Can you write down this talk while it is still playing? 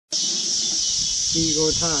You're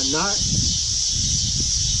going to tie a knot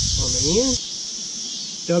on the end,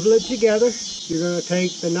 double it together. You're going to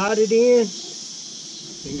take the knotted end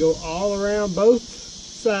and go all around both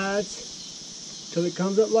sides till it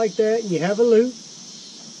comes up like that and you have a loop.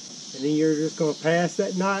 And then you're just going to pass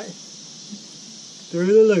that knot through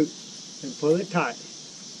the loop and pull it tight.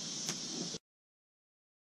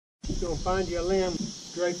 You're going to find your limb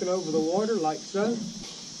draping over the water like so.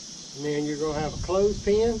 And then you're going to have a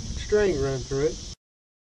clothespin, string run through it.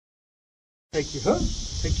 Take your hook,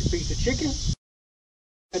 take your piece of chicken,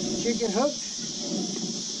 got your chicken hooked.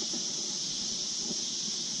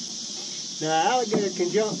 Now, an alligator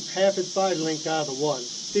can jump half its body length out of the water.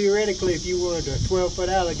 Theoretically, if you wanted a 12-foot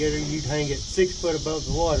alligator, you'd hang it 6 foot above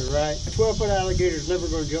the water, right? A 12-foot alligator is never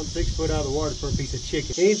going to jump 6 foot out of the water for a piece of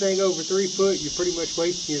chicken. Anything over 3 foot, you're pretty much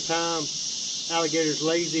wasting your time. Alligator's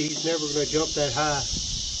lazy. He's never going to jump that high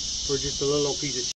for just a little old piece of chicken.